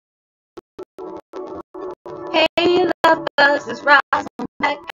love us is rising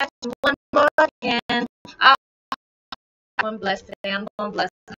back at you one more again. I'm blessed today. I'm going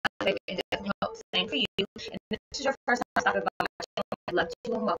blessed. And definitely hope the same for you. And if this is your first time talking about my channel, I'd love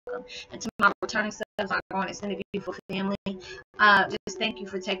you and welcome. And to my returning subs, our growing extended beautiful family, just thank you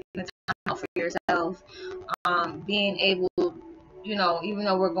for taking the time out for yourself. Being able, you know, even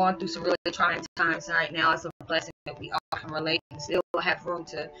though we're going through some really trying times right now, it's a blessing that we all can relate and still have room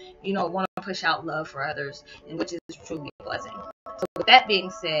to, you know, want to push out love for others, and which is truly a blessing. So with that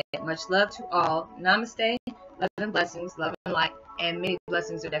being said, much love to all. Namaste. Love and blessings, love and light, and many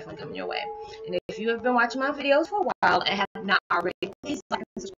blessings are definitely coming your way. And if you have been watching my videos for a while and have not already, please like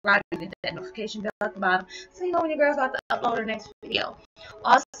and subscribe and hit that notification bell at the bottom so you know when your girl's about to upload her next video.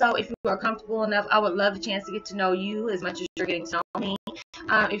 Also, if you are comfortable enough, I would love a chance to get to know you as much as you're getting to know me.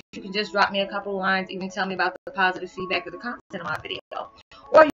 If you can just drop me a couple of lines, even tell me about the positive feedback of the content of my video.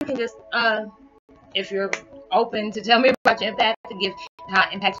 Or you can just, if you're open to tell me about your impact, to give how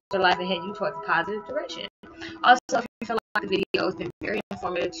it impacts your life and head you towards a positive direction. Also, if you feel like the video has been very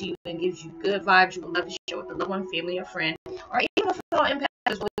informative to you and gives you good vibes, you would love to share with a loved one, family, or friend, or even if your impact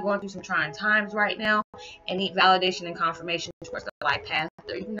is really going through some trying times right now and need validation and confirmation towards the life path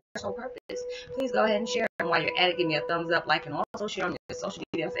or even their sole purpose, please go ahead and share. And while you're at it, give me a thumbs up, like, and also share on your social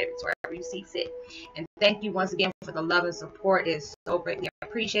media favorites wherever you see fit. And thank you once again for the love and support. It is so greatly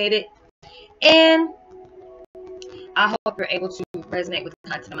appreciated. And I hope you're able to resonate with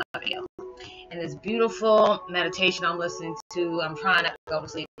the content of my video. And this beautiful meditation I'm listening to, I'm trying not to go to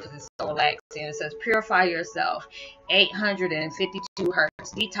sleep because it's so relaxing. It says, purify yourself, 852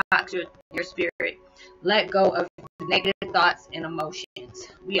 hertz, detox your spirit, let go of negative thoughts and emotions.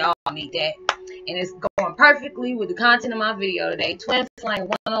 We all need that. And it's going perfectly with the content of my video today. Twin Flame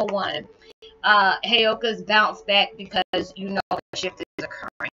 101. Heyoka's bounce back because you know a shift is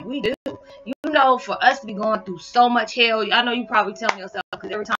occurring. We do. You know, for us to be going through so much hell, I know you probably telling yourself,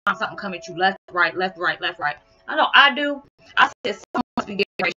 because every time something comes at you, left, right, left, right, left, right. I know I do. I said someone must be getting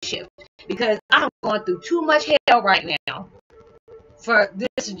ready to shift because I'm going through too much hell right now for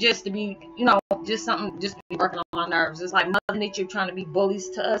this just to be, you know, just something just to be working on my nerves. It's like Mother Nature trying to be bullies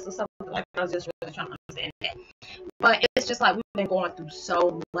to us or something like that. I was just really trying to understand that. But it's just like we've been going through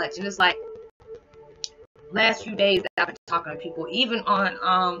so much, and it's like last few days that I've been talking to people, even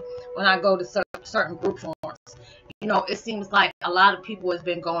on when I go to certain group forums, you know, it seems like a lot of people has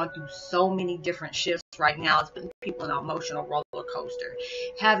been going through so many different shifts right now. It's been people in an emotional roller coaster,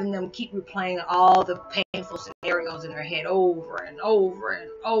 having them keep replaying all the painful scenarios in their head over and over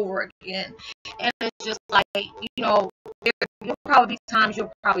and over again. And it's just like, you know, there'll probably be times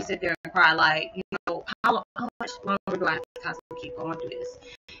you'll probably sit there and cry like, you know, how much longer do I have to constantly keep going through this?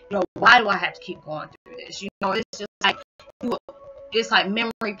 You know, why do I have to keep going through this? You know, it's just like, it's like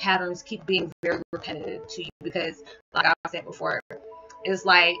memory patterns keep being very repetitive to you because, like I said before, it's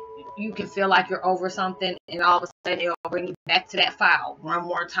like you can feel like you're over something and all of a sudden it'll bring you back to that file one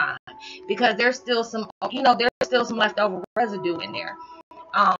more time because there's still some, you know, there's still some leftover residue in there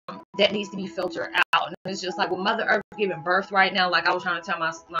that needs to be filtered out. And it's just like with Mother Earth giving birth right now, like I was trying to tell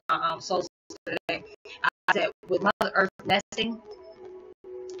my soul sister today, I said with Mother Earth nesting,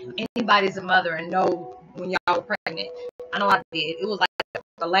 anybody's a mother and know when y'all were pregnant. I know I did. It was like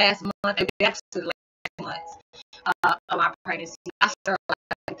the last month, actually the last months of my pregnancy. I sterilized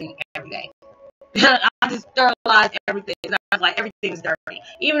everything every day. I just sterilized everything. I was like, everything's dirty.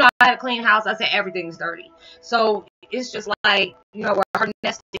 Even though I had a clean house, I said everything's dirty. So it's just like, you know, her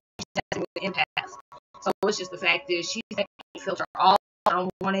nesting with the empaths. So it's just the fact is she's making you filter all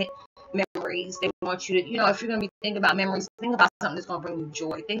unwanted memories. They want you to, you know, if you're going to be thinking about memories, think about something that's going to bring you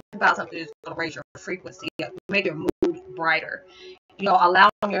joy. Think about something that's going to raise your frequency up, make your mood brighter. You know, allowing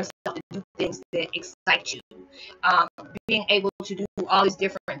yourself to do things that excite you. Being able to do all these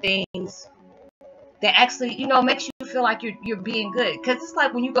different things that actually, you know, makes you feel like you're being good. Because it's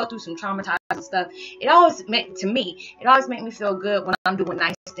like when you go through some traumatizing stuff, it always makes me feel good when I'm doing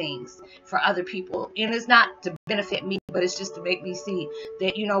nice things for other people. And it's not to benefit me, but it's just to make me see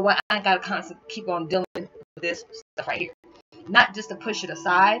that, you know what, I ain't got to constantly keep on dealing with this stuff right here. Not just to push it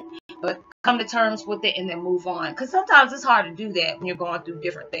aside, but come to terms with it and then move on. Because sometimes it's hard to do that when you're going through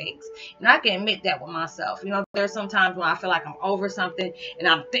different things. And I can admit that with myself. You know, there's sometimes when I feel like I'm over something and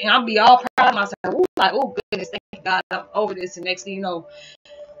I'll be all proud of myself. Ooh, like, oh goodness, thank God I'm over this. And next thing you know,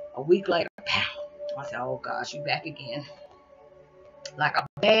 a week later, pow, I said, oh gosh, you back again. Like a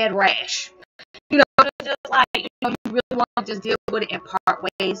bad rash. You know, it's just like, you know, you really want to just deal with it and part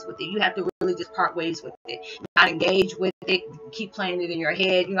ways with it. You have to really just part ways with it. Not engage with it. Keep playing it in your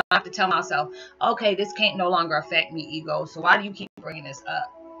head. You know, I have to tell myself, okay, this can't no longer affect me, ego. So why do you keep bringing this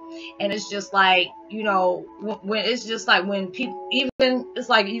up? And it's just like, you know, when it's just like when people, even, it's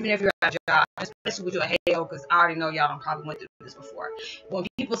like, even if you're at your job, especially with your Heyoka, because I already know y'all done probably went through this before. When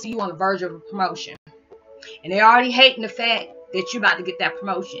people see you on the verge of a promotion, and they're already hating the fact that you're about to get that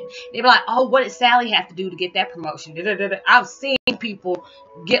promotion, they be like, oh, what did Sally have to do to get that promotion? I've seen people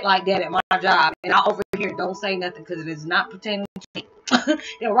get like that at my job, and I over here don't say nothing because it is not pertaining to me.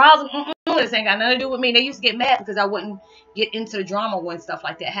 They're Rosa, this ain't got nothing to do with me. They used to get mad because I wouldn't get into the drama when stuff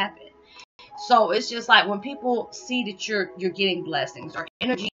like that happened. So it's just like when people see that you're getting blessings or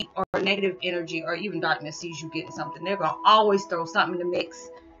energy or negative energy or even darkness sees you getting something, they're gonna always throw something in the mix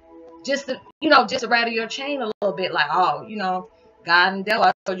just to, you know, just to rattle your chain a little bit, like, oh, you know, God and devil,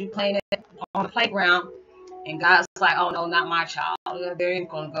 I told you playing it on the playground, and God's like, oh no, not my child. They ain't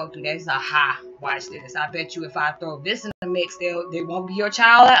gonna go through that. He's like, ha, watch this. I bet you if I throw this in the mix, they won't be your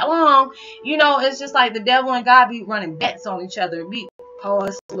child that long. You know, it's just like the devil and God be running bets on each other. Be poor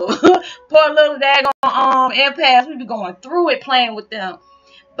little daggone impasse. We be going through it playing with them.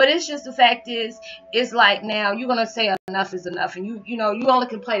 But it's just the fact is, it's like now you're gonna say enough is enough, and you know you only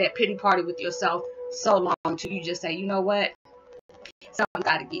can play that pity party with yourself so long until you just say, you know what, something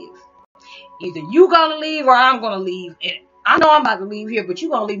gotta give. Either you gonna leave or I'm gonna leave. And I know I'm about to leave here, but you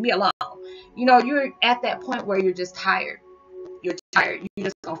gonna leave me alone. You know, you're at that point where you're just tired. You're tired. You're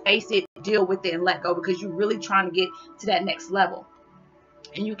just gonna face it, deal with it, and let go because you're really trying to get to that next level.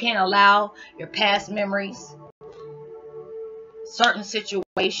 And you can't allow your past memories, certain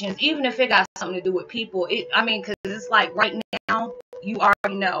situations, even if it got something to do with people. I mean, because it's like right now, you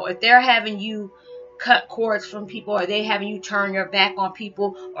already know if they're having you cut cords from people, or they having you turn your back on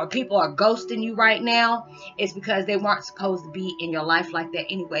people, or people are ghosting you right now, it's because they weren't supposed to be in your life like that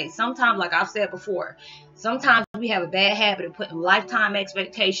anyway. Sometimes, like I've said before, sometimes we have a bad habit of putting lifetime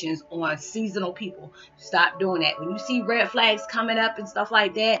expectations on seasonal people. Stop doing that. When you see red flags coming up and stuff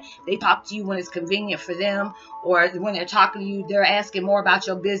like that, they talk to you when it's convenient for them, or when they're talking to you, they're asking more about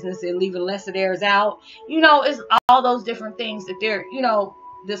your business and leaving less of theirs out. You know, it's all those different things that they're, you know,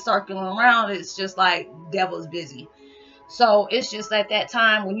 this circling around. It's just like devil's busy. So it's just at that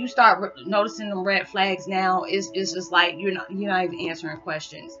time when you start noticing them red flags now, it's just like you're not even answering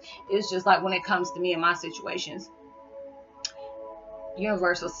questions. It's just like when it comes to me and my situations,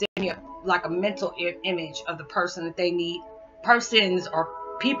 universe will send me like a mental image of the person that they need, persons or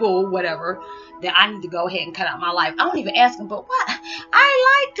people, whatever, that I need to go ahead and cut out my life. I don't even ask them, but what?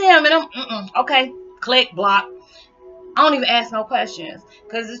 I like them, and I'm okay, click, block. I don't even ask no questions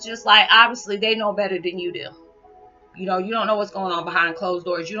because it's just like obviously they know better than you do. You know, you don't know what's going on behind closed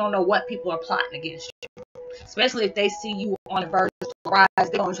doors. You don't know what people are plotting against you. Especially if they see you on the verge of the rise,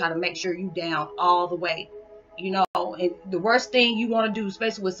 they're going to try to make sure you down all the way. You know, and the worst thing you want to do,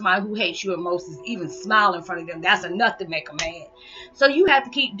 especially with somebody who hates you the most, is even smile in front of them. That's enough to make them mad. So you have to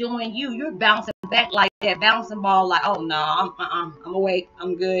keep doing you. You're bouncing back like that bouncing ball, like, oh no, I'm awake,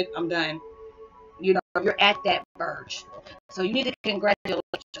 I'm good, I'm done. You know, you're at that verge. So you need to congratulate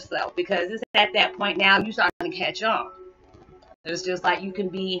yourself because it's at that point now you starting to catch on. It's just like you can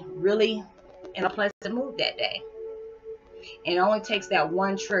be really in a pleasant mood that day. And it only takes that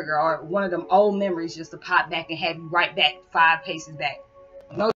one trigger or one of them old memories just to pop back and have you right back 5 paces back.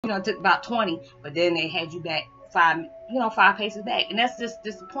 You know, it took about 20, but then they had you back 5 paces back. And that's just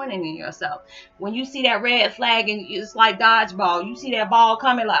disappointing in yourself. When you see that red flag and it's like dodgeball, you see that ball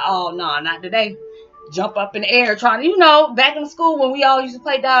coming like, oh no, not today. Jump up in the air trying to, you know, back in school when we all used to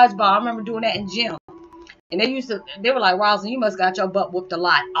play dodgeball. I remember doing that in gym. And they were like, Roslyn, you must got your butt whooped a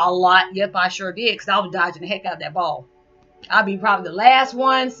lot. A lot. Yep, I sure did, because I was dodging the heck out of that ball. I'll be probably the last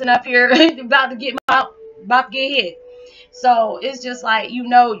one sitting up here about to get hit. So it's just like, you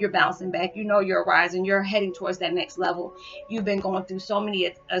know, you're bouncing back. You know, you're rising. You're heading towards that next level. You've been going through so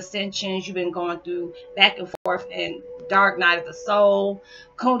many ascensions. You've been going through back and forth and dark night of the soul.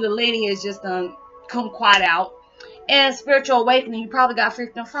 Kundalini is just done come quite out. And spiritual awakening, you probably got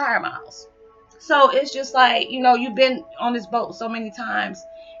freaking fire miles. So it's just like, you know, you've been on this boat so many times.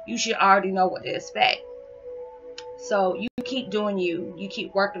 You should already know what to expect. So you keep doing you. You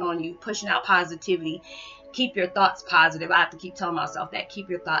keep working on you, pushing out positivity. Keep your thoughts positive. I have to keep telling myself that. Keep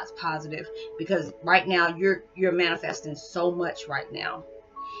your thoughts positive, because right now you're manifesting so much right now.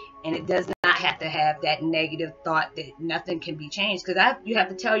 And it does not have to have that negative thought that nothing can be changed. Because you have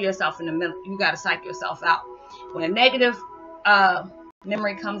to tell yourself in the middle, you got to psych yourself out. When a negative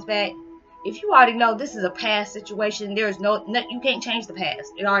memory comes back, if you already know this is a past situation, there is you can't change the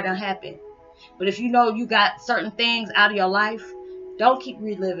past. It already done happened. But if you know you got certain things out of your life, don't keep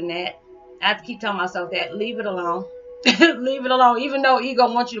reliving that. I have to keep telling myself that. Leave it alone. Leave it alone. Even though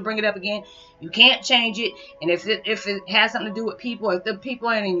ego wants you to bring it up again, you can't change it. And if it has something to do with people, if the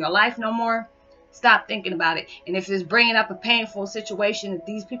people ain't in your life no more, stop thinking about it. And if it's bringing up a painful situation that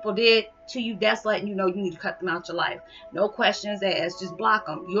these people did to you, that's letting you know you need to cut them out your life. No questions asked. Just block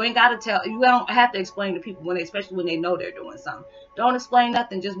them. You ain't got to tell. You don't have to explain to people when especially when they know they're doing something. Don't explain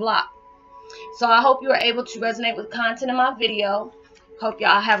nothing. Just block. So I hope you are able to resonate with the content of my video. Hope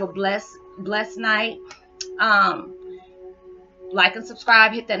y'all have a blessed night. Like and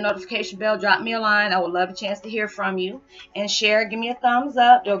subscribe, hit that notification bell, drop me a line. I would love a chance to hear from you. And share, give me a thumbs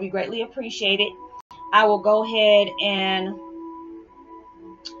up. They'll be greatly appreciated. I will go ahead and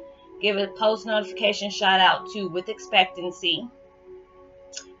give a post notification shout out to With Expectancy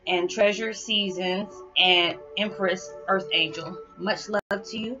and Treasure Seasons and Empress Earth Angel. Much love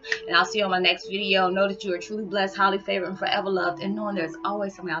to you, and I'll see you on my next video. Know that you are truly blessed, highly favored, and forever loved, and knowing there's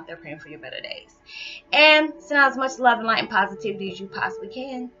always someone out there praying for your better days. And send out as much love and light and positivity as you possibly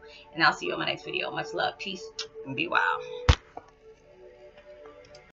can, and I'll see you on my next video. Much love, peace, and be wild.